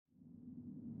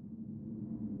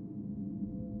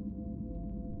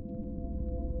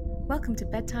Welcome to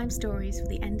Bedtime Stories for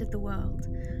the End of the World,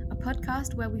 a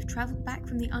podcast where we've travelled back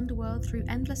from the underworld through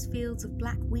endless fields of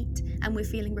black wheat and we're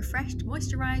feeling refreshed,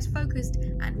 moisturised, focused,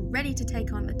 and ready to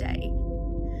take on the day.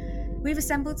 We've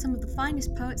assembled some of the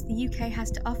finest poets the UK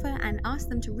has to offer and asked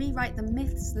them to rewrite the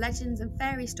myths, legends, and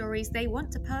fairy stories they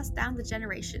want to pass down the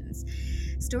generations.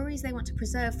 Stories they want to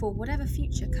preserve for whatever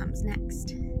future comes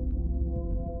next.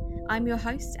 I'm your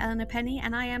host, Eleanor Penny,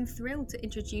 and I am thrilled to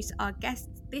introduce our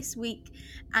guests this week,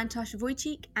 Antosh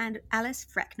Wojcik and Alice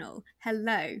Frecknell.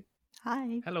 Hello.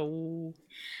 Hi. Hello.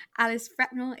 Alice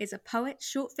Frecknell is a poet,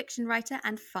 short fiction writer,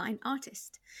 and fine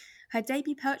artist. Her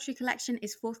debut poetry collection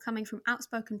is forthcoming from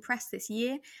Outspoken Press this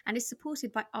year and is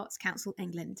supported by Arts Council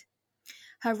England.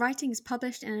 Her writing is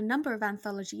published in a number of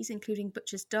anthologies, including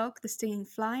Butcher's Dog, The Stinging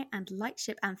Fly, and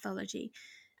Lightship Anthology,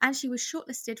 and she was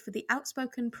shortlisted for the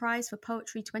Outspoken Prize for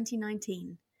Poetry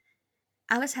 2019.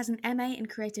 Alice has an MA in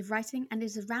creative writing and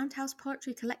is a Roundhouse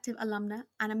Poetry Collective alumna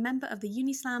and a member of the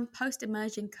Unislam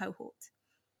post-emerging cohort.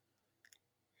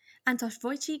 Antosh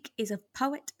Wojcik is a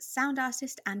poet, sound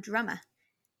artist, and drummer.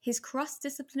 His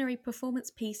cross-disciplinary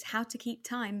performance piece, How to Keep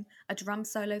Time, a drum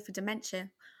solo for dementia,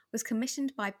 was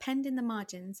commissioned by Penned in the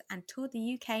Margins and toured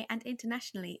the UK and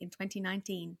internationally in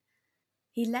 2019.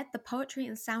 He led the Poetry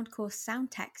and Sound course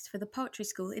Sound Text for the Poetry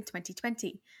School in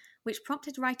 2020, which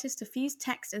prompted writers to fuse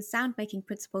text and sound-making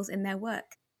principles in their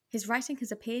work. His writing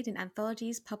has appeared in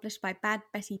anthologies published by Bad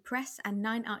Betty Press and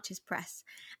Nine Arches Press,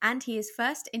 and he is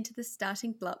first into the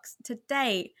starting blocks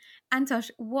today. Antosh,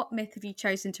 what myth have you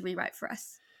chosen to rewrite for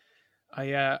us?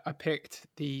 I picked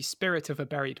The Spirit of a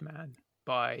Buried Man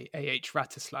by A.H.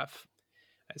 Ratislav.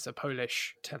 It's a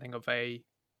Polish telling of a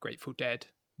Grateful Dead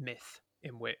myth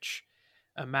in which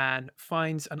a man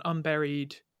finds an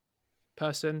unburied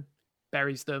person,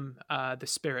 buries them, the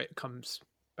spirit comes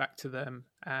back to them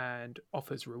and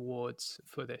offers rewards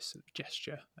for this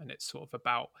gesture. And it's sort of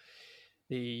about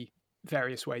the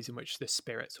various ways in which the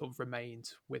spirit sort of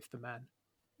remains with the man.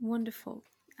 Wonderful.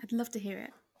 I'd love to hear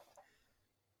it.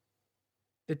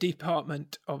 The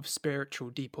Department of Spiritual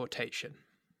Deportation.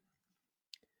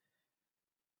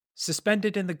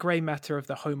 Suspended in the grey matter of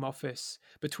the Home Office,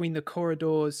 between the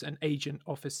corridors and agent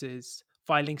offices,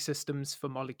 filing systems for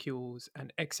molecules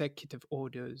and executive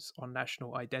orders on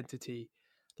national identity,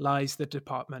 lies the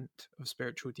Department of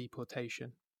Spiritual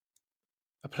Deportation.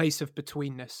 A place of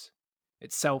betweenness,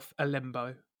 itself a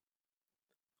limbo.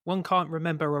 One can't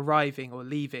remember arriving or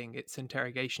leaving its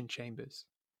interrogation chambers.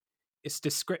 Its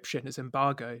description is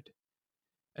embargoed,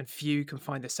 and few can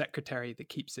find the secretary that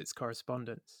keeps its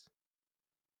correspondence.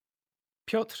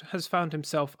 Piotr has found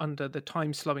himself under the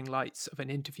time-slowing lights of an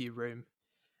interview room.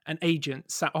 An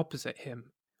agent sat opposite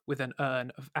him with an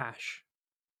urn of ash,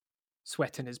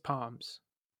 sweat in his palms.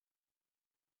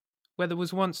 Where there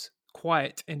was once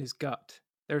quiet in his gut,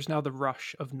 there is now the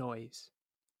rush of noise.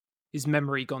 His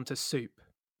memory gone to soup,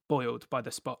 boiled by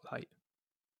the spotlight.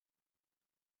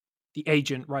 The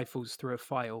agent rifles through a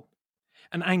file.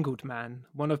 An angled man,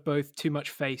 one of both too much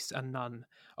face and none,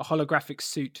 a holographic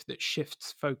suit that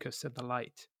shifts focus in the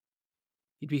light.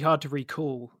 He'd be hard to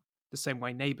recall, the same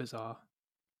way neighbours are,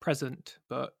 present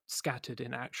but scattered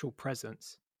in actual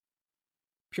presence.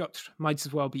 Piotr might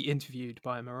as well be interviewed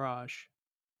by a mirage.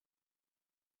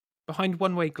 Behind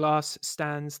one-way glass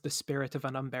stands the spirit of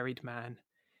an unburied man,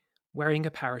 wearing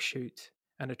a parachute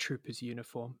and a trooper's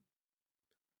uniform.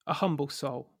 A humble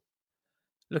soul,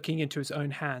 looking into his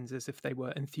own hands as if they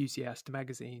were enthusiast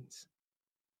magazines.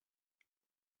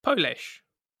 "Polish?"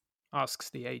 asks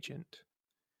the agent,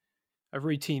 a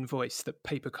routine voice that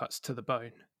paper cuts to the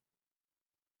bone.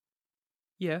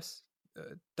 "Yes,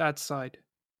 Dad's side.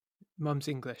 Mum's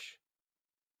English."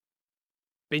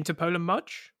 "Been to Poland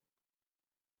much?"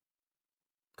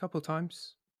 "Couple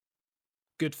times.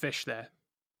 Good fish there."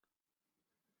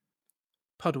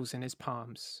 Puddles in his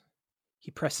palms.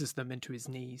 He presses them into his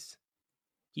knees.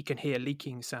 He can hear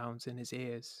leaking sounds in his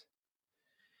ears.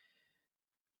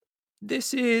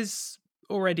 "This is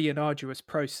already an arduous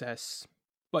process,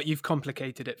 but you've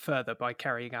complicated it further by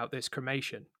carrying out this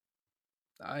cremation.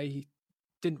 I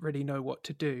didn't really know what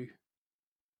to do."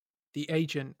 The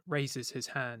agent raises his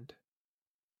hand.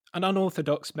 "An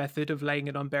unorthodox method of laying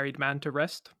an unburied man to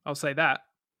rest, I'll say that."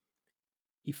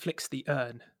 He flicks the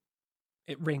urn.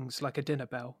 It rings like a dinner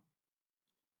bell.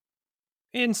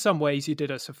 "In some ways you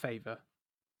did us a favour.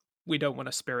 We don't want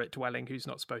a spirit dwelling who's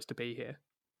not supposed to be here.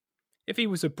 If he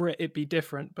was a Brit, it'd be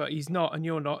different, but he's not and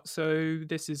you're not, so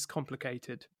this is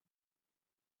complicated."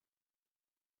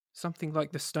 Something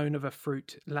like the stone of a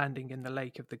fruit landing in the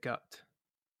lake of the gut.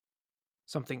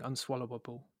 Something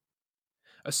unswallowable.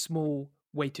 A small,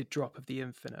 weighted drop of the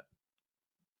infinite.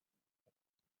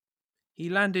 He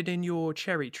landed in your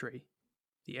cherry tree,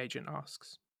 the agent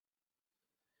asks.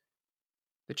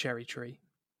 The cherry tree.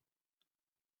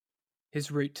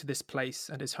 His route to this place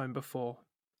and his home before.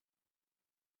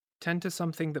 Tend to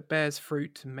something that bears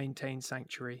fruit and maintains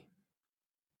sanctuary.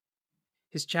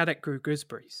 His Chaddock grew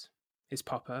gooseberries, his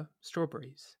papa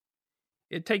strawberries.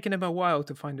 It had taken him a while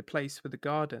to find a place with a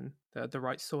garden that had the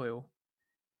right soil,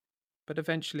 but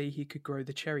eventually he could grow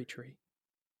the cherry tree.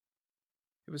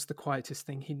 It was the quietest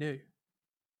thing he knew.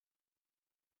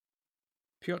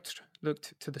 Pyotr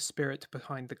looked to the spirit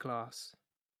behind the glass.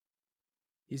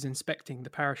 He's inspecting the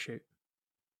parachute,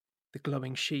 the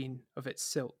glowing sheen of its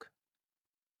silk.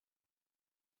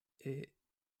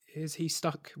 Is he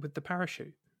stuck with the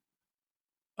parachute?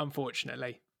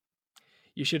 Unfortunately.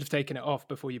 You should have taken it off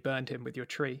before you burned him with your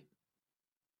tree.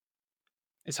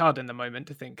 It's hard in the moment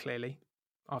to think clearly,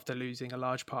 after losing a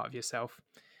large part of yourself.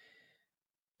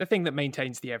 The thing that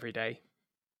maintains the everyday.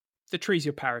 The tree's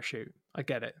your parachute, I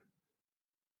get it.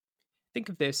 Think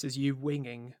of this as you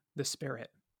winging the spirit.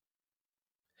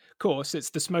 Of course, it's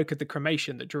the smoke of the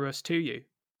cremation that drew us to you.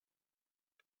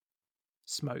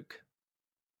 Smoke.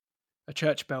 A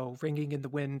church bell ringing in the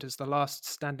wind as the last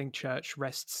standing church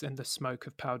rests in the smoke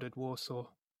of powdered Warsaw.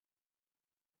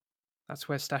 That's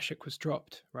where Stashik was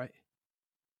dropped, right?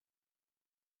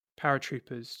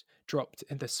 Paratroopers dropped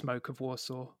in the smoke of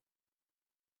Warsaw,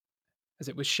 as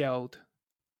it was shelled,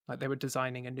 like they were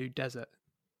designing a new desert.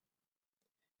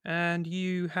 And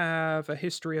you have a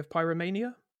history of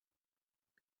pyromania?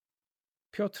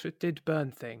 Pyotr did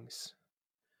burn things.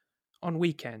 On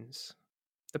weekends,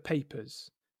 the papers,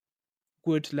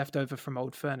 wood left over from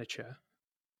old furniture,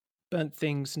 burnt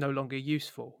things no longer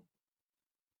useful.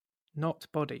 Not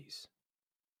bodies.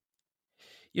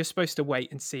 You're supposed to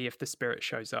wait and see if the spirit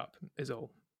shows up, is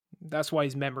all. That's why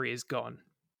his memory is gone.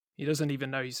 He doesn't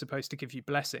even know he's supposed to give you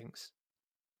blessings.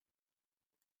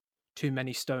 Too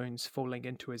many stones falling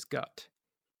into his gut.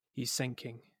 He's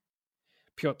sinking.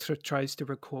 Pyotr tries to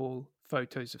recall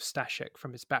photos of Stashik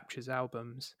from his baptism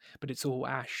albums, but it's all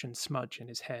ash and smudge in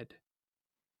his head.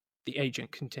 The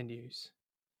agent continues.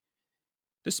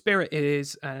 The spirit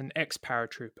is an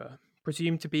ex-paratrooper,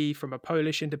 presumed to be from a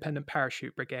Polish independent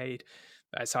parachute brigade.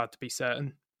 That's hard to be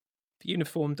certain. The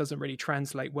uniform doesn't really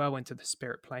translate well into the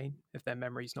spirit plane, if their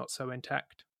memory's not so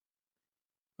intact.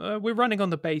 We're running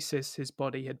on the basis his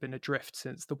body had been adrift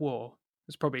since the war,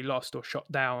 was probably lost or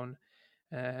shot down,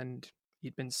 and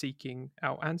he'd been seeking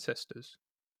out ancestors.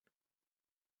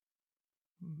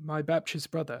 My Baptist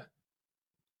brother,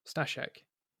 Stashik,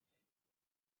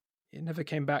 he never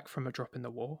came back from a drop in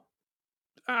the war.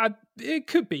 It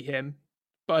could be him,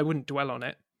 but I wouldn't dwell on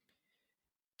it.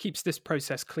 Keeps this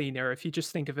process cleaner if you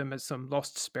just think of him as some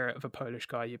lost spirit of a Polish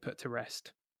guy you put to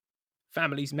rest.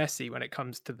 Family's messy when it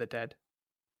comes to the dead.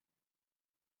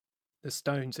 The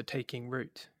stones are taking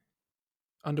root.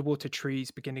 Underwater trees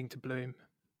beginning to bloom.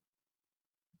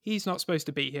 He's not supposed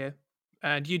to be here,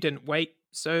 and you didn't wait,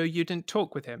 so you didn't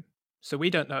talk with him, so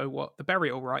we don't know what the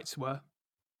burial rites were.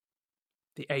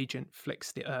 The agent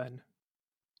flicks the urn.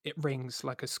 It rings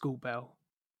like a school bell.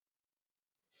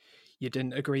 You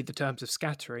didn't agree the terms of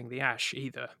scattering the ash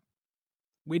either.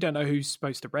 We don't know who's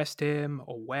supposed to rest him,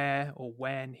 or where, or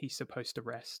when he's supposed to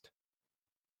rest.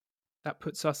 That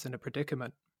puts us in a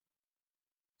predicament.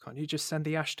 Can't you just send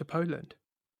the ash to Poland?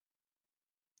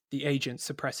 The agent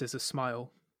suppresses a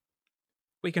smile.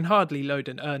 We can hardly load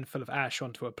an urn full of ash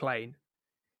onto a plane.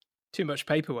 Too much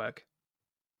paperwork.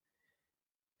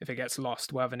 If it gets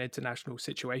lost, we'll have an international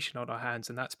situation on our hands,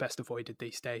 and that's best avoided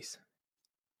these days.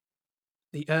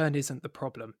 The urn isn't the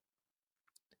problem.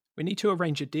 We need to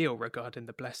arrange a deal regarding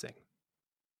the blessing.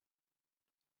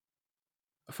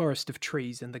 A forest of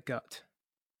trees in the gut.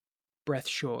 Breath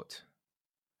short.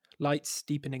 Lights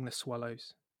deepening the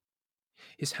swallows.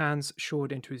 His hands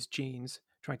shored into his jeans,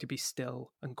 trying to be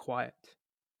still and quiet.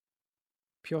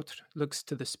 Pyotr looks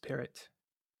to the spirit,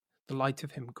 the light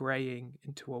of him greying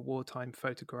into a wartime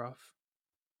photograph.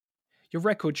 Your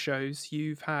record shows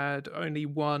you've had only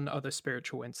one other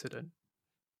spiritual incident.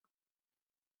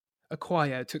 A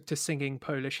choir took to singing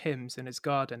Polish hymns in his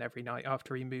garden every night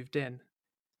after he moved in.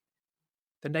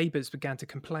 The neighbours began to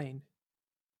complain.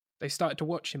 They started to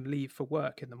watch him leave for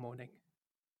work in the morning.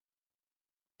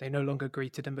 They no longer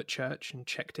greeted him at church and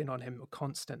checked in on him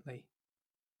constantly.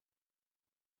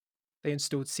 They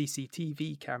installed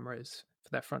CCTV cameras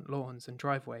for their front lawns and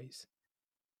driveways.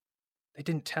 They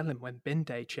didn't tell him when bin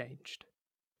day changed.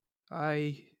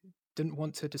 I didn't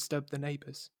want to disturb the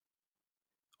neighbours.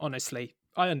 Honestly,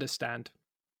 I understand.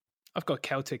 I've got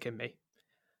Celtic in me.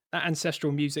 That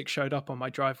ancestral music showed up on my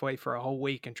driveway for a whole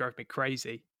week and drove me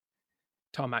crazy.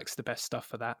 Tarmac's the best stuff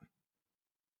for that.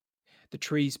 The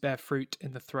trees bear fruit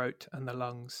in the throat and the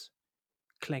lungs,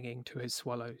 clinging to his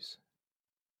swallows.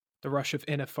 The rush of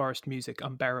inner forest music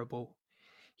unbearable.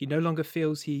 He no longer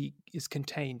feels he is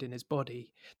contained in his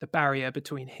body, the barrier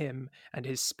between him and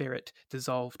his spirit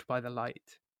dissolved by the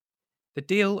light. The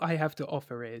deal I have to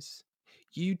offer is,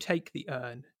 you take the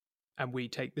urn, and we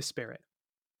take the spirit.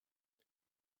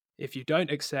 If you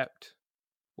don't accept,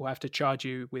 we'll have to charge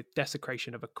you with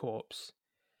desecration of a corpse,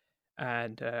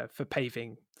 and for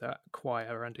paving the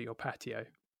choir under your patio,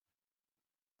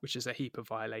 which is a heap of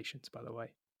violations, by the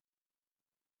way.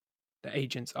 The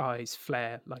agent's eyes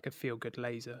flare like a feel-good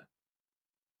laser.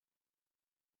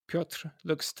 Pyotr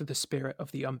looks to the spirit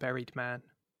of the unburied man.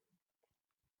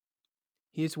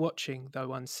 He is watching,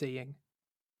 though unseeing.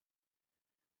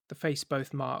 The face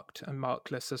both marked and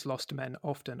markless as lost men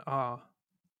often are.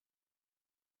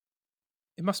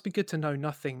 It must be good to know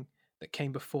nothing that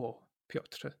came before,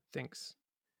 Pyotr thinks,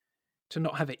 to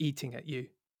not have it eating at you.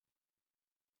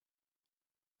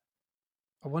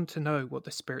 I want to know what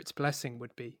the spirit's blessing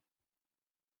would be.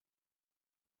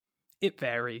 It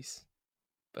varies,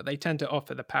 but they tend to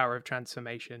offer the power of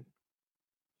transformation.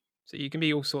 So you can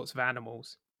be all sorts of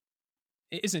animals.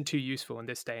 It isn't too useful in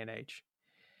this day and age.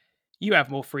 You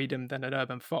have more freedom than an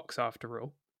urban fox, after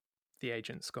all, the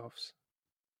agent scoffs.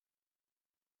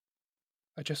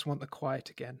 I just want the quiet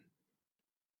again.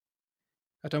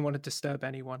 I don't want to disturb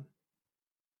anyone.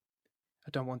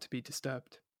 I don't want to be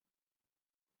disturbed.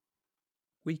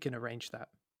 We can arrange that.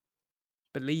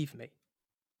 Believe me,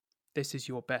 this is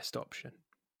your best option.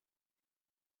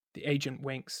 The agent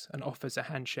winks and offers a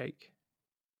handshake.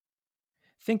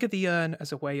 Think of the urn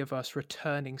as a way of us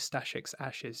returning Stashik's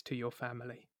ashes to your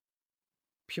family.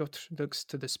 Pyotr looks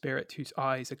to the spirit whose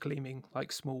eyes are gleaming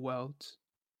like small worlds.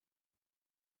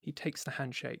 He takes the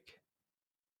handshake.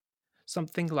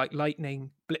 Something like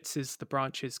lightning blitzes the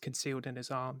branches concealed in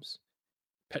his arms,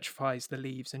 petrifies the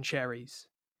leaves and cherries.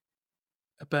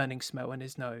 A burning smell in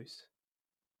his nose.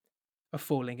 A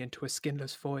falling into a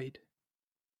skinless void.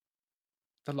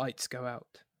 The lights go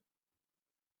out.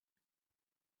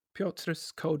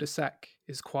 Pyotr's cul-de-sac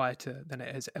is quieter than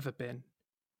it has ever been,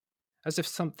 as if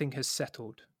something has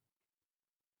settled.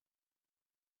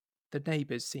 The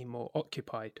neighbours seem more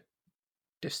occupied,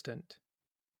 distant,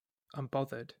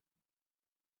 unbothered.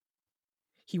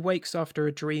 He wakes after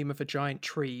a dream of a giant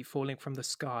tree falling from the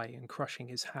sky and crushing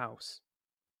his house.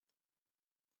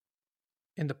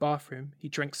 In the bathroom, he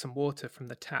drinks some water from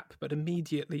the tap, but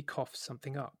immediately coughs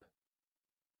something up.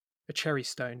 A cherry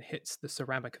stone hits the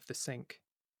ceramic of the sink.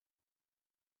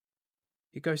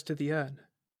 He goes to the urn.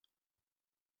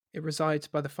 It resides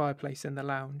by the fireplace in the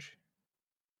lounge.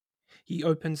 He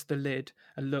opens the lid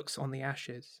and looks on the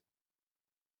ashes.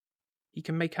 He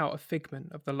can make out a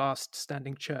figment of the last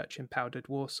standing church in powdered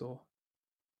Warsaw.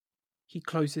 He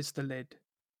closes the lid,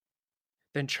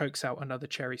 then chokes out another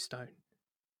cherry stone.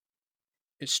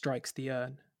 It strikes the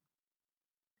urn.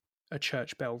 A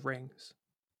church bell rings.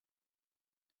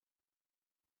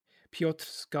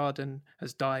 Pyotr's garden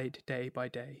has died day by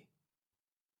day.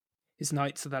 His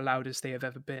nights are the loudest they have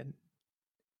ever been.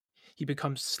 He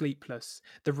becomes sleepless,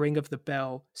 the ring of the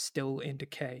bell still in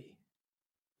decay.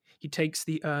 He takes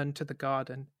the urn to the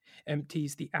garden,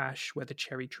 empties the ash where the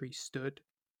cherry tree stood.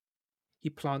 He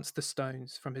plants the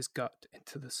stones from his gut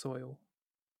into the soil.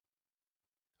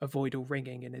 A voidal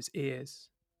ringing in his ears.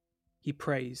 He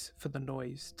prays for the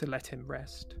noise to let him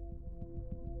rest.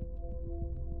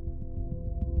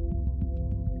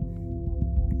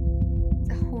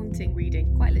 It's a haunting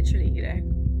reading, quite literally, you know.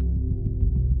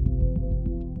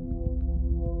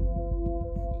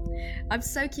 I'm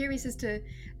so curious as to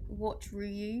what drew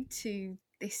you to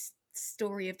this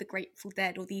story of the Grateful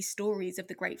Dead, or these stories of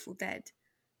the Grateful Dead.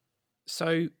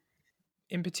 So,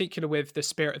 in particular with The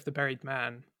Spirit of the Buried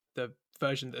Man, the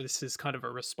version that this is kind of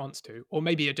a response to, or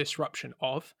maybe a disruption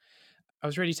of, I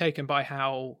was really taken by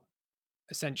how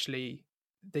essentially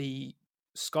the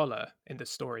scholar in the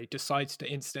story decides to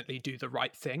instantly do the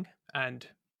right thing and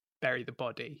bury the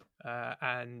body,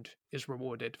 and is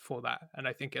rewarded for that. And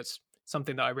I think it's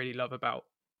something that I really love about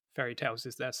fairy tales,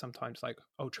 is they're sometimes like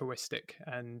altruistic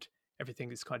and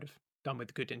everything is kind of done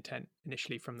with good intent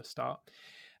initially from the start.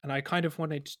 And I kind of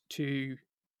wanted to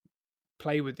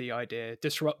play with the idea,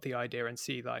 disrupt the idea, and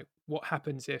see like what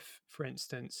happens if, for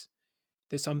instance,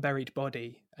 this unburied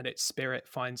body and its spirit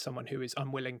finds someone who is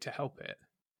unwilling to help it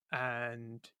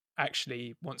and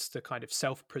actually wants to kind of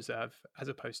self-preserve as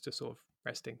opposed to sort of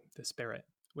resting the spirit,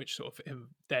 which sort of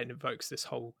then evokes this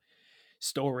whole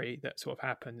story that sort of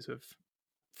happens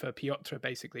for Pyotr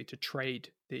basically to trade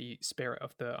the spirit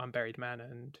of the unburied man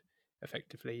and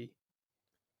effectively,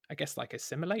 I guess, like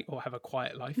assimilate or have a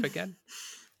quiet life again.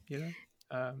 you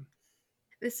know.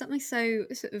 There's something so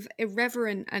sort of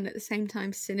irreverent and at the same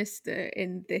time sinister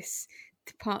in this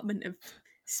department of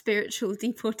spiritual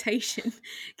deportation.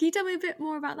 Can you tell me a bit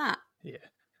more about that? Yeah.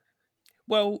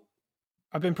 Well,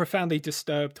 I've been profoundly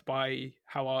disturbed by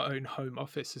how our own Home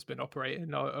Office has been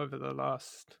operating over the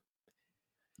last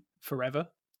forever,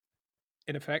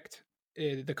 in effect.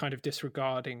 The kind of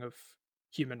disregarding of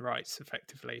human rights,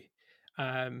 effectively.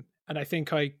 And I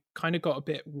think I kind of got a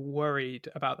bit worried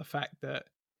about the fact that,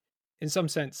 in some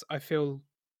sense, I feel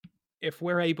if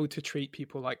we're able to treat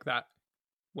people like that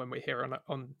when we're here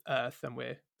on Earth and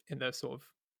we're in the sort of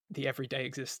the everyday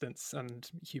existence and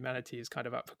humanity is kind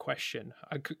of up for question,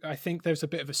 I think there's a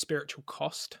bit of a spiritual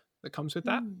cost that comes with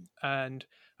that. And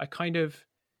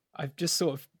I've just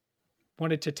sort of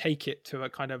wanted to take it to a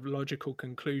kind of logical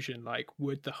conclusion, like,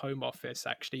 would the Home Office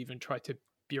actually even try to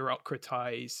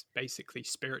bureaucratize basically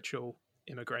spiritual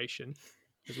immigration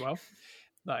as well?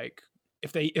 Like,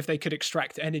 if they could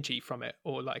extract energy from it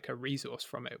or like a resource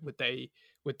from it, would they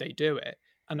do it?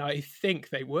 And I think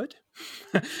they would.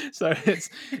 So it's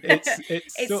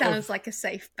it sounds like a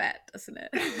safe bet, doesn't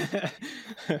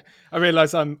it? I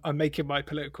realize I'm making my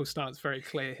political stance very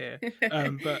clear here,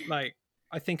 but like,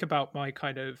 I think about my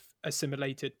kind of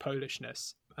assimilated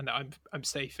Polishness and that I'm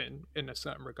safe in a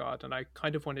certain regard, and I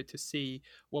kind of wanted to see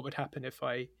what would happen if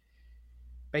I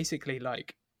basically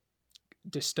like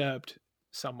disturbed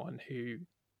someone who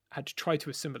had tried to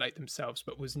assimilate themselves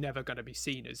but was never going to be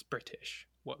seen as British,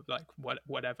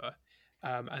 whatever,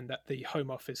 and that the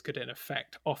Home Office could in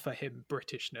effect offer him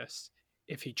Britishness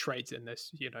if he trades in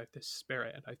this, this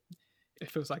spirit. And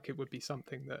it feels like it would be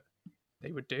something that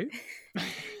they would do.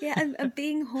 Yeah, and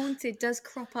being haunted does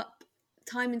crop up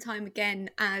time and time again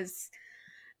as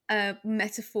a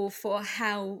metaphor for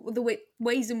how the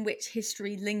ways in which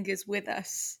history lingers with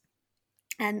us.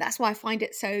 And that's why I find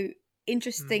it so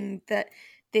interesting that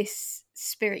this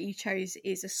spirit you chose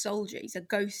is a soldier. He's a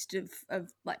ghost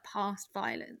of like past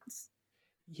violence.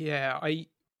 Yeah, I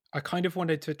kind of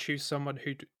wanted to choose someone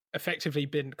who'd effectively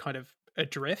been kind of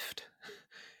adrift.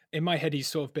 In my head, he's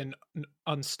sort of been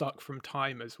unstuck from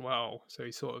time as well. So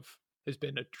he sort of has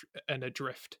been an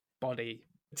adrift body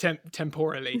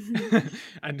temporally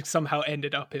and somehow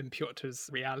ended up in Pyotr's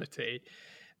reality.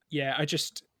 Yeah,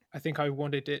 I think I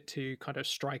wanted it to kind of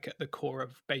strike at the core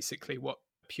of basically what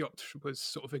Pyotr was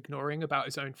sort of ignoring about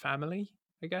his own family,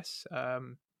 I guess.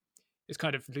 It's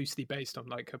kind of loosely based on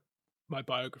like my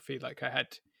biography. Like, I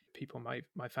had people in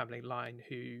my family line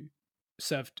who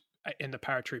served in the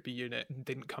paratrooper unit and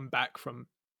didn't come back from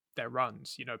their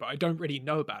runs, but I don't really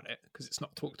know about it because it's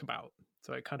not talked about.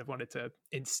 So I kind of wanted to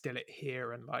instill it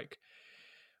here, and like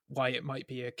why it might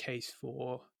be a case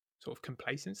for sort of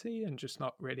complacency and just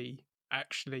not really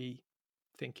actually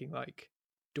thinking like,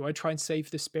 do I try and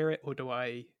save the spirit or do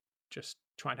I just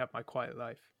try and have my quiet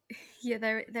life? Yeah,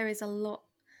 there is a lot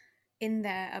in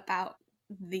there about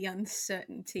the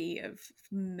uncertainty of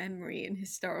memory and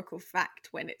historical fact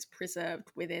when it's preserved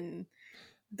within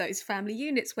those family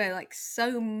units where like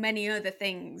so many other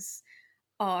things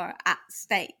are at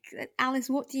stake. Alice,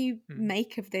 what do you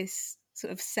make of this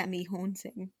sort of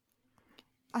semi-haunting?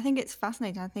 I think it's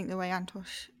fascinating. I think the way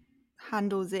Antosh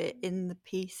handles it in the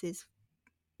piece is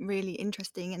really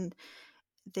interesting, and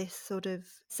this sort of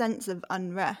sense of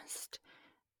unrest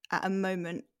at a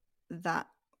moment that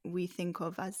we think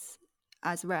of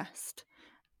as rest.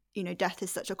 Death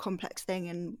is such a complex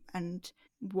thing, and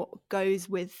what goes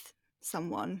with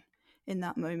someone in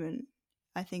that moment,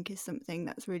 I think, is something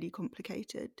that's really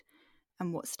complicated,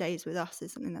 and what stays with us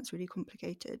is something that's really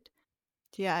complicated.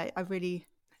 So yeah, I really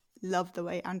love the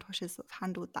way Antosh has sort of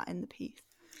handled that in the piece.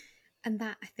 And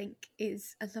that, I think,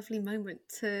 is a lovely moment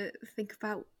to think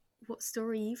about what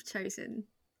story you've chosen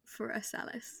for us,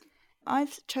 Alice.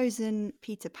 I've chosen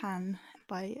Peter Pan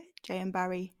by J.M.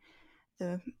 Barrie,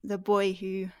 the boy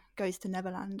who goes to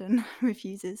Neverland and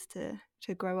refuses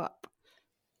to grow up.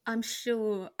 I'm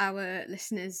sure our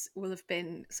listeners will have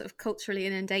been sort of culturally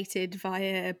inundated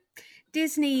via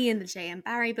Disney and the J.M.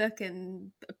 Barrie book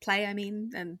and play,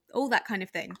 and all that kind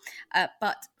of thing.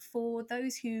 But for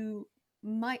those who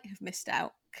might have missed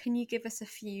out, can you give us a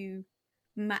few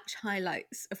match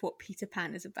highlights of what Peter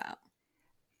Pan is about?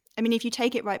 I mean, if you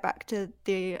take it right back to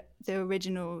the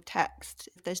original text,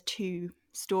 there's two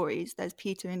stories. There's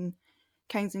Peter in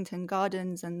Kensington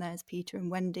Gardens and there's Peter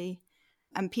and Wendy.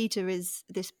 And Peter is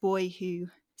this boy who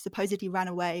supposedly ran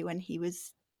away when he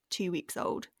was 2 weeks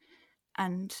old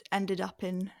and ended up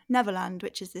in Neverland,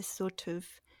 which is this sort of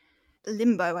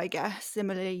limbo, I guess,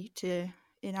 similarly to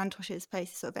in Antosh's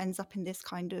place, sort of ends up in this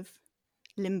kind of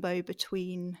limbo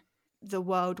between the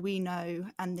world we know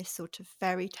and this sort of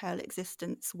fairy tale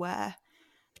existence where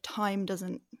time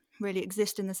doesn't really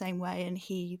exist in the same way, and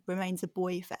he remains a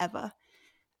boy forever.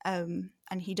 And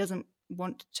he doesn't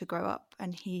want to grow up,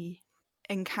 and he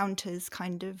encounters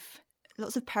kind of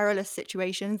lots of perilous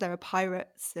situations. There are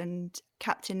pirates and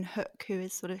Captain Hook, who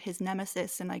is sort of his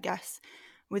nemesis, and I guess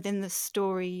within the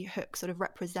story, Hook sort of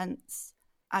represents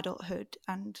adulthood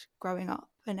and growing up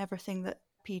and everything that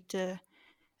Peter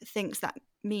thinks that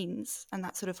means, and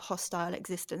that sort of hostile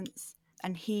existence.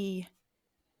 And he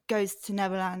goes to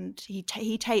Neverland. He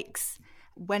takes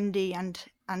Wendy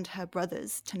and her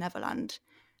brothers to Neverland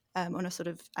on a sort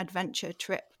of adventure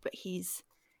trip, but he's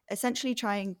essentially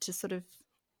trying to sort of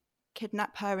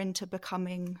kidnap her into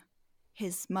becoming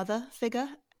his mother figure.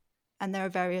 And there are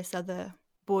various other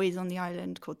boys on the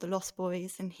island called the Lost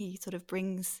Boys, and he sort of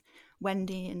brings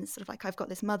Wendy and is sort of like, I've got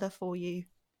this mother for you.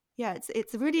 Yeah,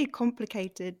 it's a really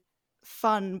complicated,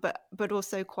 fun, but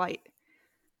also quite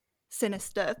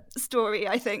sinister story,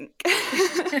 I think.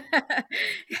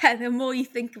 Yeah, the more you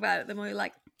think about it, the more you're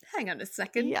like, hang on a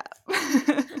second. Yeah.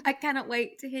 I cannot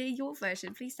wait to hear your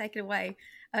version. Please take it away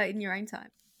in your own time.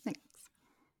 Thanks.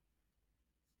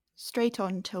 Straight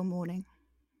on till morning.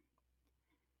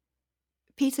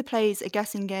 Peter plays a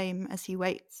guessing game as he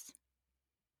waits.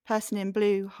 Person in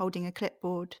blue holding a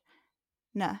clipboard.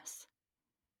 Nurse.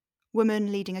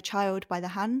 Woman leading a child by the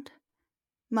hand.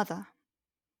 Mother.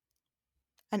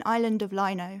 An island of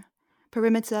lino.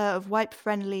 Perimeter of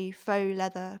wipe-friendly faux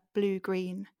leather,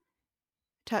 blue-green.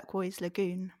 Turquoise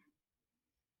lagoon.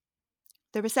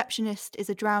 The receptionist is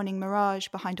a drowning mirage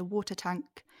behind a water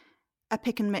tank. A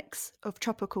pick and mix of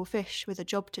tropical fish with a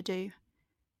job to do.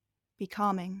 Be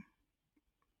calming.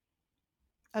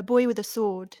 A boy with a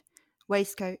sword,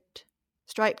 waistcoat,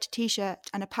 striped t-shirt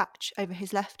and a patch over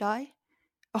his left eye.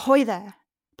 Ahoy there!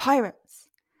 Pirates!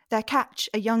 Their catch,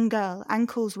 a young girl,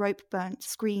 ankles rope burnt,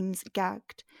 screams,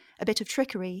 gagged. A bit of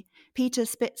trickery. Peter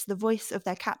spits the voice of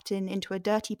their captain into a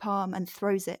dirty palm and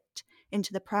throws it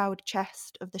into the proud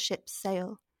chest of the ship's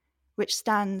sail, which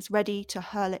stands ready to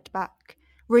hurl it back.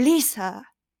 Release her!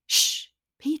 Shh!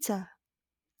 Peter!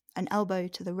 An elbow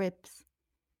to the ribs.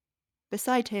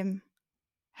 Beside him,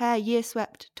 hair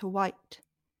year-swept to white.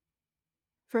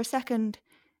 For a second,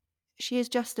 she is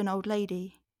just an old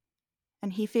lady,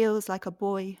 and he feels like a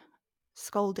boy,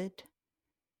 scolded.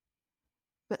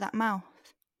 But that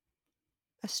mouth,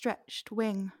 a stretched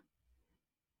wing,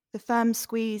 the firm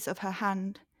squeeze of her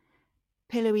hand,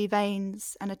 pillowy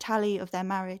veins and a tally of their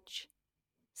marriage,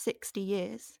 60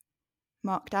 years,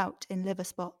 marked out in liver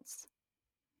spots.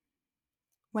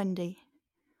 Wendy.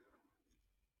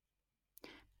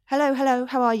 Hello,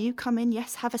 how are you? Come in,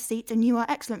 yes, have a seat, and you are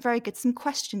excellent, very good. Some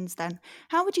questions then.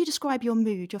 How would you describe your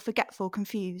mood? You're forgetful,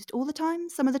 confused, all the time,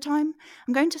 some of the time?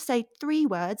 I'm going to say 3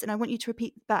 words, and I want you to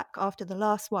repeat back after the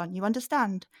last one. You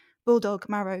understand? Bulldog,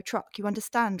 marrow, truck, you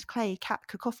understand? Clay, cat,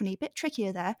 cacophony, bit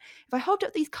trickier there. If I hold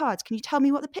up these cards, can you tell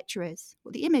me what the picture is?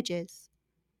 What the image is?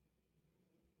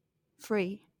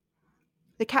 Free.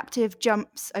 The captive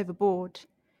jumps overboard,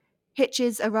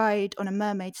 hitches a ride on a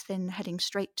mermaid's fin heading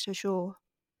straight to shore.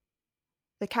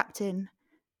 The captain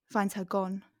finds her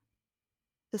gone,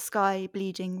 the sky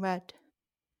bleeding red.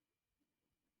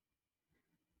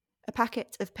 A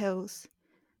packet of pills,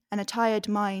 and a tired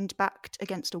mind backed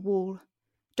against a wall,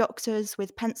 doctors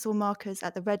with pencil markers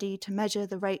at the ready to measure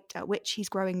the rate at which he's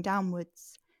growing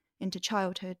downwards, into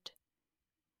childhood,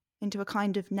 into a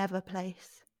kind of never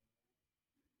place.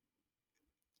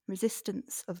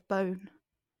 Resistance of bone,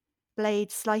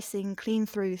 blade slicing clean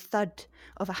through thud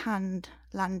of a hand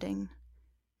landing,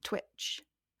 twitch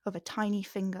of a tiny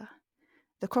finger.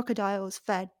 The crocodiles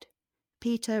fed.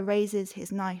 Peter raises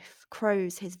his knife,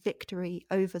 crows his victory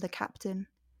over the captain.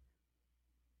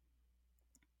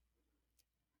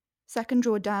 Second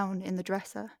drawer down in the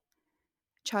dresser.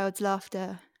 Child's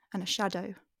laughter and a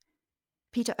shadow.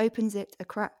 Peter opens it a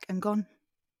crack and gone,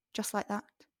 just like that.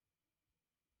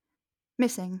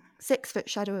 Missing, 6-foot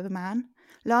shadow of a man.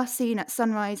 Last seen at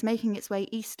sunrise, making its way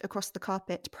east across the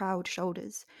carpet, proud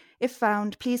shoulders. If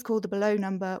found, please call the below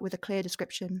number with a clear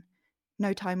description.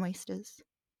 No time wasters.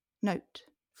 Note,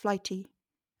 flighty.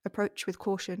 Approach with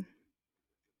caution.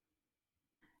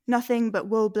 Nothing but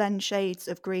wool blend shades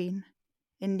of green,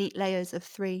 in neat layers of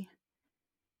 3.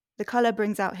 The colour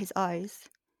brings out his eyes.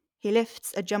 He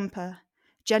lifts a jumper,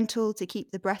 gentle to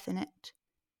keep the breath in it.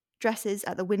 Dresses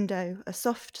at the window, a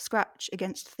soft scratch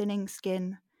against thinning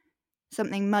skin.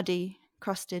 Something muddy,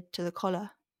 crusted to the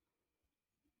collar.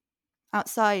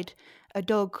 Outside, a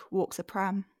dog walks a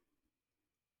pram.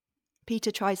 Peter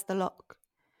tries the lock.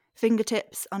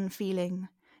 Fingertips unfeeling,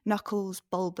 knuckles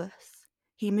bulbous.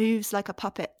 He moves like a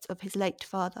puppet of his late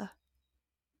father.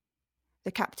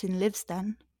 The captain lives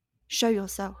then. Show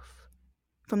yourself.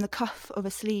 From the cuff of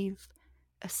a sleeve,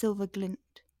 a silver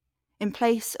glint. In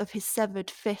place of his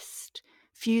severed fist,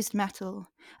 fused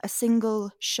metal, a single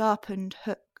sharpened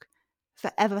hook,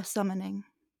 forever summoning.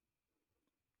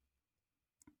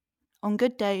 On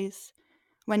good days,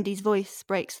 Wendy's voice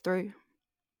breaks through,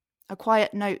 a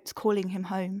quiet note calling him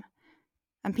home,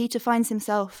 and Peter finds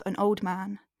himself an old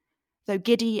man, though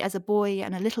giddy as a boy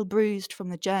and a little bruised from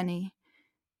the journey,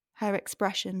 her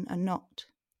expression a knot.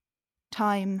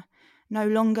 Time, no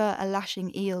longer a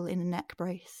lashing eel in a neck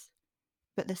brace,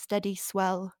 but the steady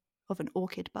swell of an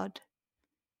orchid bud,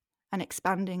 an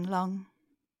expanding lung.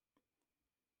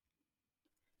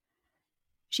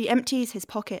 She empties his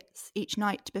pockets each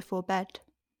night before bed,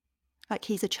 like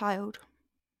he's a child,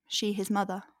 she his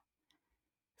mother.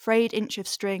 Frayed inch of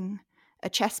string, a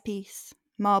chess piece,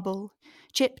 marble,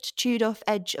 chipped, chewed off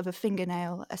edge of a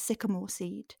fingernail, a sycamore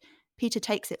seed. Peter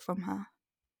takes it from her,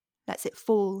 lets it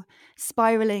fall,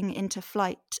 spiralling into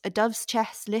flight. A dove's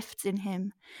chest lifts in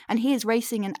him, and he is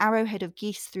racing an arrowhead of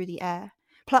geese through the air,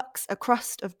 plucks a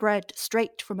crust of bread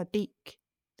straight from a beak.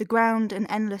 The ground an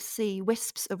endless sea,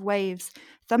 wisps of waves,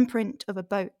 thumbprint of a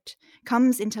boat,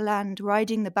 comes into land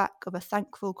riding the back of a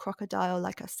thankful crocodile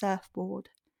like a surfboard.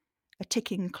 A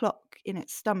ticking clock in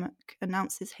its stomach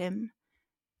announces him.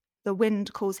 The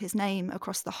wind calls his name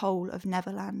across the whole of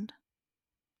Neverland.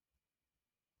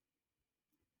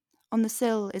 On the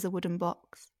sill is a wooden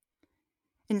box.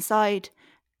 Inside,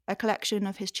 a collection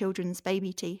of his children's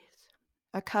baby teeth,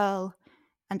 a curl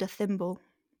and a thimble.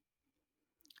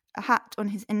 A hat on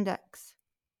his index.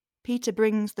 Peter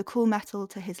brings the cool metal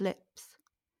to his lips.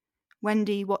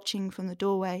 Wendy watching from the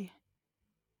doorway.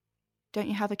 Don't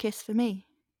you have a kiss for me?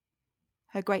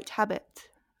 Her great habit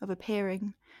of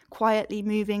appearing, quietly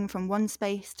moving from one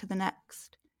space to the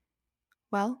next.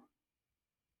 Well?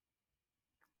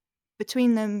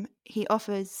 Between them, he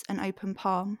offers an open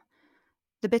palm.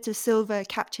 The bit of silver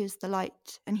catches the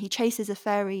light, and he chases a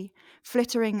fairy,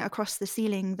 flittering across the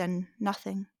ceiling, then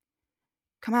nothing.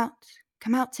 Come out,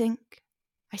 Tink.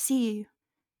 I see you,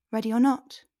 ready or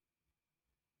not.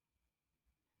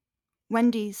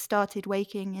 Wendy's started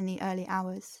waking in the early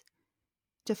hours,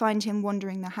 to find him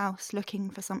wandering the house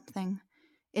looking for something,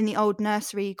 in the old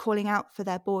nursery calling out for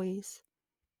their boys,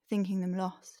 thinking them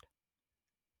lost.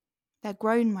 They're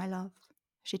grown, my love,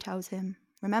 she tells him.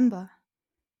 Remember?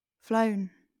 Flown.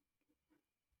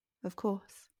 Of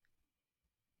course.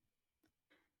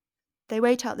 They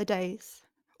wait out the days,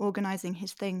 organising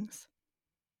his things.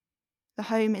 The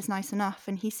home is nice enough,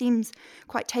 and he seems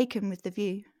quite taken with the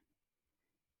view.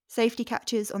 Safety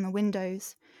catches on the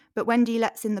windows, but Wendy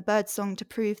lets in the birdsong to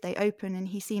prove they open, and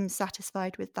he seems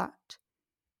satisfied with that.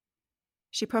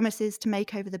 She promises to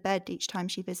make over the bed each time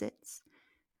she visits,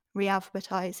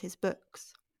 re-alphabetize his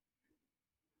books.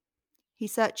 He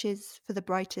searches for the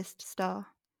brightest star.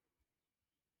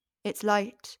 Its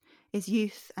light is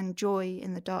youth and joy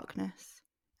in the darkness,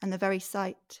 and the very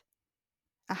sight,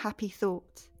 a happy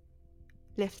thought,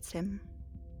 lifts him.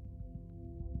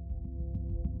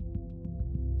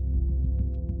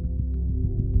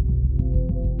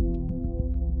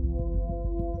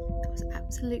 That was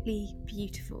absolutely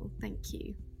beautiful. Thank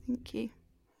you. Thank you.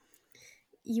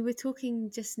 You were talking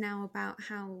just now about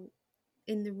how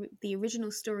in the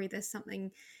original story there's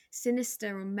something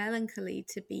sinister or melancholy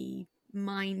to be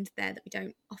mined there that we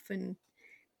don't often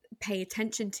pay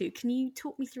attention to. Can you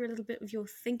talk me through a little bit of your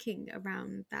thinking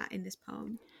around that in this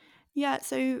poem? Yeah,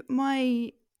 so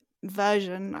my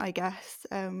version, I guess,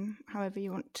 however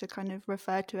you want to kind of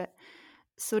refer to it,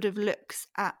 sort of looks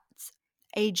at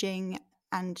aging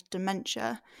and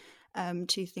dementia,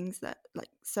 two things that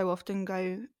like so often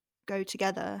go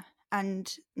together,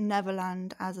 and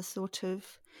Neverland as a sort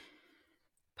of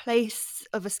place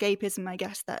of escapism, I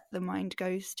guess, that the mind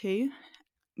goes to.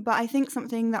 But I think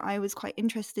something that I was quite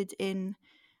interested in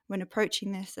when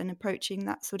approaching this and approaching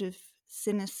that sort of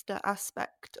sinister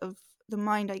aspect of the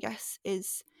mind, I guess,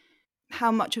 is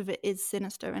how much of it is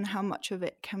sinister and how much of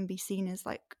it can be seen as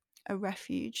like a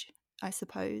refuge, I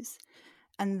suppose,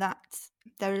 and that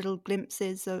there are little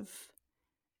glimpses of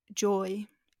joy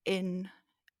in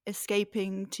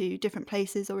escaping to different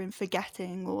places or in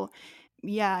forgetting, or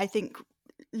I think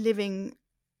living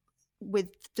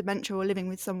with dementia or living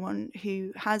with someone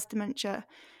who has dementia,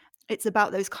 it's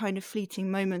about those kind of fleeting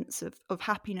moments of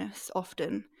happiness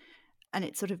often, and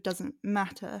it sort of doesn't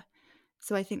matter.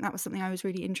 So I think that was something I was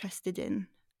really interested in,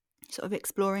 sort of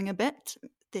exploring a bit,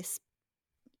 this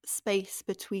space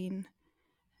between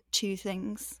two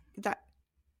things that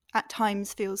at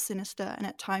times feels sinister and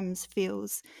at times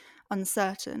feels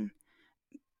uncertain,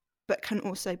 but can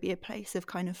also be a place of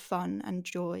kind of fun and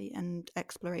joy and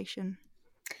exploration.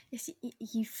 Yes,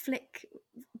 you flick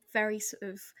very sort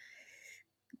of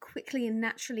quickly and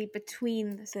naturally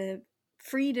between the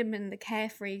freedom and the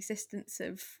carefree existence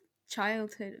of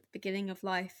childhood, beginning of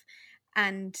life,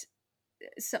 and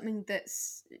something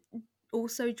that's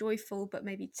also joyful but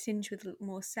maybe tinged with a little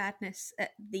more sadness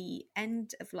at the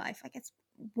end of life. I guess,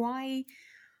 why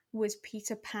was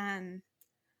Peter Pan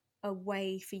a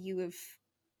way for you of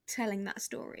telling that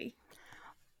story?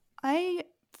 I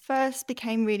first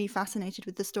became really fascinated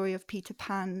with the story of Peter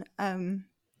Pan when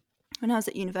I was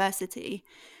at university,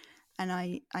 and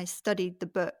I studied the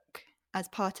book as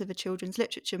part of a children's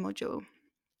literature module.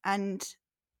 And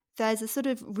there's a sort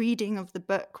of reading of the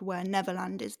book where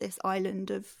Neverland is this island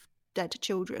of dead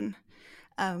children,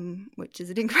 which is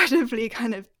an incredibly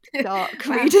kind of dark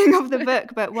reading of the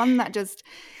book, but one that just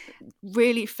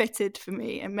really fitted for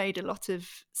me and made a lot of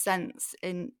sense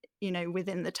in,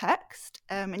 within the text.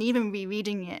 And even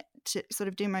rereading it to sort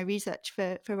of do my research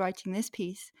for writing this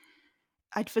piece,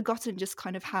 I'd forgotten just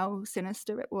kind of how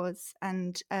sinister it was.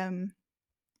 And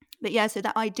but yeah, so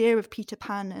that idea of Peter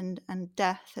Pan and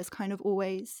death has kind of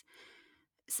always,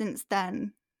 since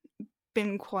then,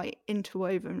 been quite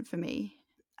interwoven for me.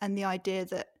 And the idea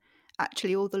that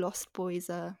actually all the lost boys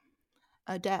are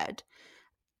dead.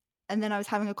 And then I was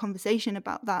having a conversation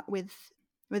about that with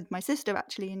my sister,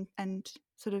 actually, and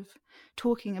sort of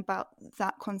talking about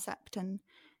that concept and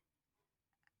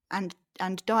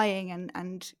dying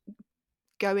and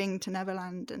going to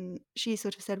Neverland. And she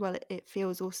sort of said, well, it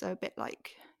feels also a bit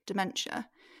like dementia,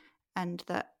 and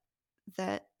that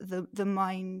the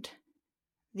mind,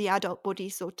 the adult body,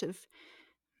 sort of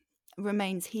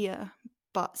remains here,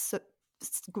 but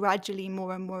gradually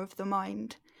more and more of the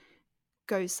mind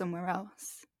goes somewhere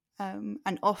else.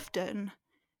 And often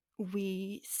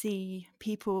we see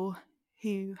people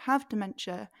who have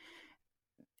dementia,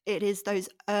 it is those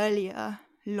earlier,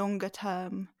 longer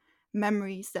term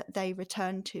memories that they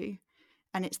return to,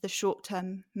 and it's the short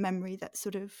term memory that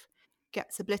sort of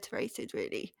gets obliterated,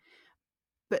 really.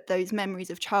 But those memories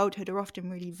of childhood are often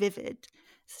really vivid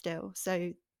still.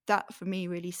 So that for me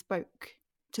really spoke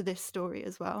to this story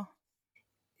as well.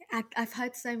 I've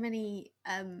heard so many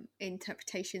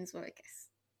interpretations, or I guess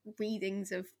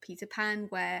readings of Peter Pan,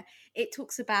 where it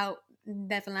talks about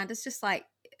Neverland as just like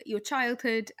your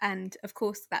childhood, and of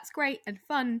course that's great and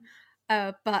fun,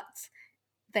 but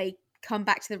they come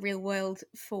back to the real world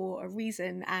for a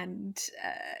reason, and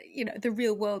the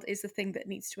real world is the thing that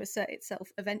needs to assert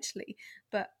itself eventually.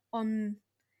 But on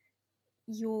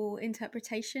your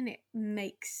interpretation, it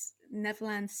makes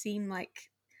Neverland seem like,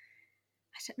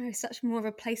 I don't know, such more of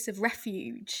a place of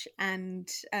refuge and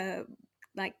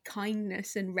like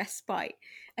kindness and respite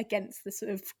against the sort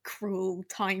of cruel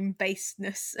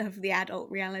time-basedness of the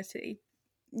adult reality.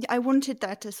 I wanted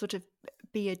there to sort of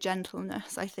be a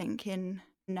gentleness, I think, in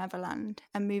Neverland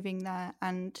and moving there.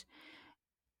 And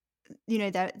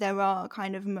there are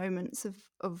kind of moments of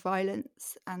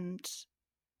violence and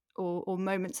or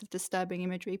moments of disturbing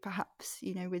imagery, perhaps,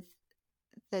 with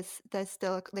there's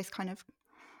still this kind of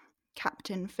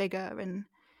captain figure,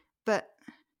 but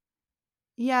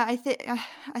yeah, I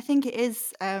think it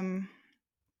is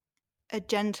a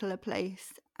gentler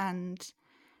place. And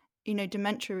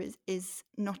dementia is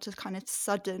not a kind of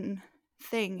sudden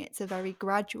thing, it's a very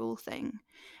gradual thing,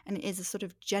 and it is a sort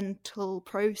of gentle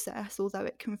process. Although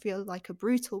it can feel like a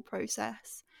brutal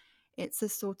process, it's a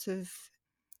sort of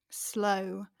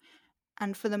slow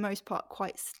and for the most part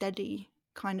quite steady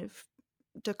kind of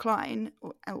decline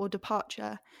or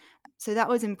departure. So that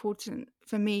was important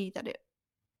for me, that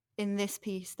in this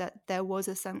piece that there was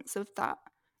a sense of that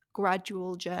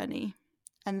gradual journey,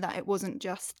 and that it wasn't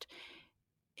just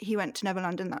he went to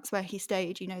Neverland and that's where he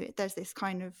stayed. There's this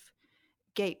kind of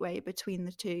gateway between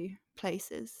the two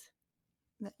places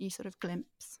that you sort of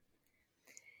glimpse.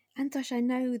 Antosh, I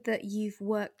know that you've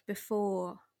worked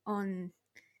before on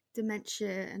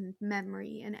dementia and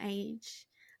memory and age.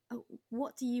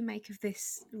 What do you make of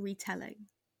this retelling?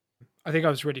 I think I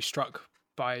was really struck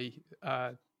by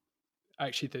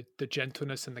actually the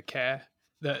gentleness and the care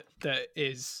that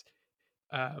is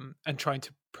and trying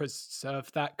to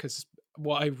preserve that, because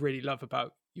what I really love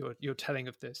about your telling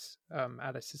of this,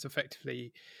 Alice, is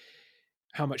effectively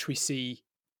how much we see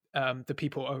the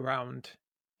people around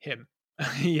him,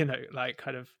 like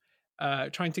kind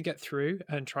of trying to get through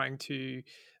and trying to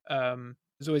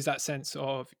there's always that sense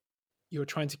of you're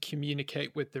trying to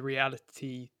communicate with the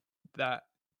reality that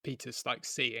Peter's like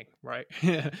seeing, right?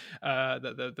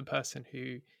 That the person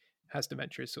who has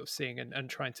dementia is sort of seeing, and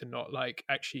trying to not like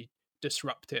actually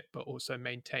disrupt it, but also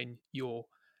maintain your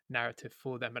narrative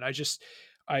for them. And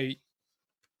I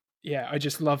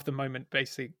just love the moment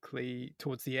basically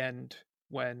towards the end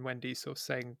when Wendy's sort of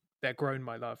saying, "They're grown,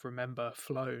 my love, remember,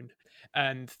 flown,"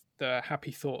 and the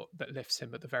happy thought that lifts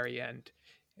him at the very end.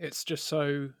 It's just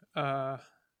so, I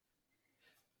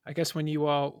guess when you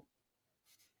are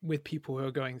with people who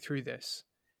are going through this,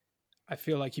 I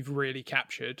feel like you've really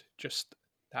captured just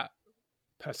that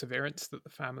perseverance that the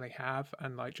family have,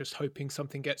 and like just hoping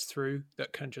something gets through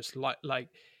that can just like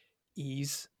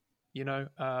ease, and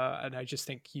I just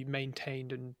think you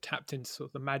maintained and tapped into sort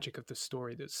of the magic of the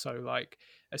story that's so like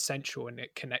essential, and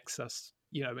it connects us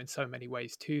in so many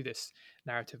ways to this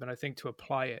narrative. And I think to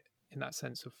apply it in that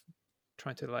sense of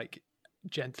trying to like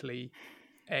gently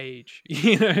age,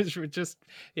 it's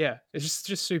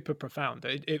just super profound.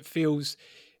 It feels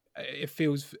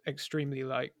extremely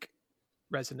like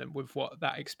resonant with what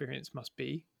that experience must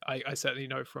be. I certainly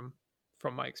know from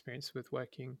my experience with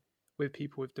working with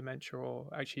people with dementia, or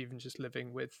actually even just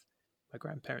living with my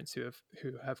grandparents who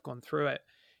have gone through it.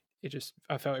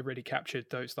 I felt it really captured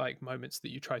those like moments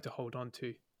that you try to hold on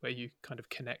to, where you kind of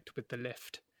connect with the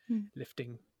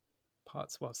lifting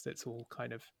parts whilst it's all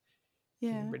kind of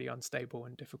really unstable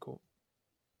and difficult.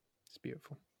 It's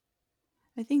beautiful.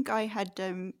 I think I had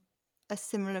a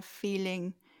similar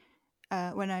feeling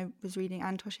when I was reading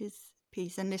Antosh's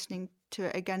piece and listening to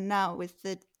it again now with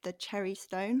the cherry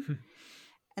stone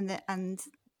and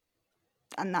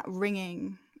that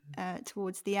ringing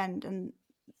towards the end, and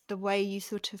the way you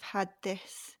sort of had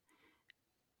this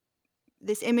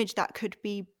image that could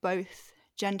be both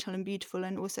gentle and beautiful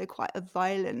and also quite a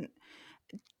violent,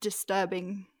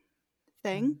 disturbing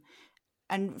thing.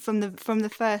 And from the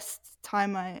first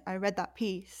time I read that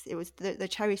piece, it was the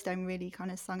cherry stone really kind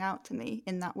of sung out to me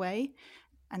in that way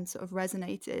and sort of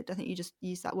resonated. I think you just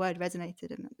used that word,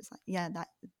 resonated, and it was like, that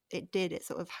it did. It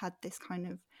sort of had this kind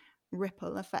of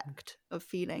ripple effect of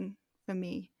feeling for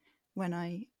me when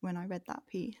I read that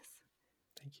piece.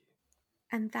 Thank you.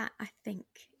 And that, I think,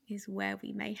 is where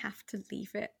we may have to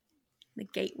leave it. The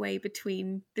gateway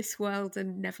between this world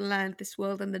and Neverland, this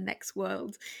world and the next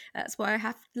world. That's why I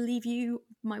have to leave you,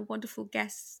 my wonderful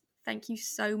guests. Thank you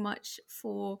so much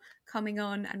for coming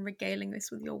on and regaling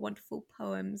us with your wonderful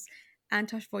poems,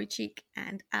 Antosh Wojcik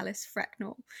and Alice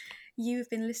Frecknell. You have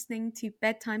been listening to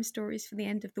Bedtime Stories for the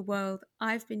End of the World.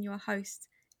 I've been your host,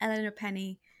 Eleanor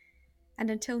Penny. And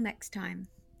until next time,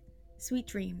 sweet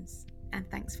dreams, and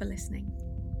thanks for listening.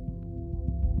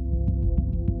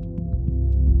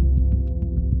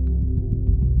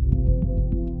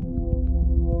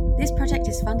 This project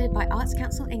is funded by Arts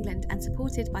Council England and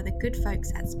supported by the good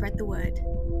folks at Spread the Word.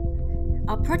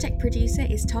 Our project producer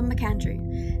is Tom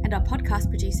McAndrew, and our podcast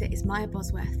producer is Maya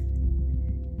Bosworth.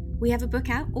 We have a book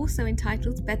out also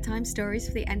entitled Bedtime Stories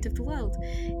for the End of the World.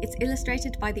 It's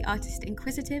illustrated by the artist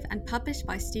Inquisitive and published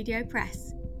by Studio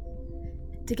Press.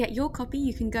 To get your copy,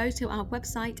 you can go to our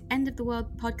website,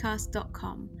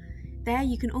 endoftheworldpodcast.com. There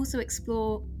you can also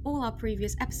explore all our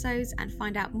previous episodes and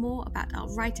find out more about our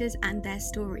writers and their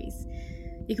stories.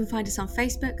 You can find us on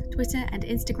Facebook, Twitter and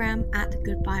Instagram at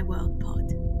Goodbye World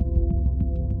Pod.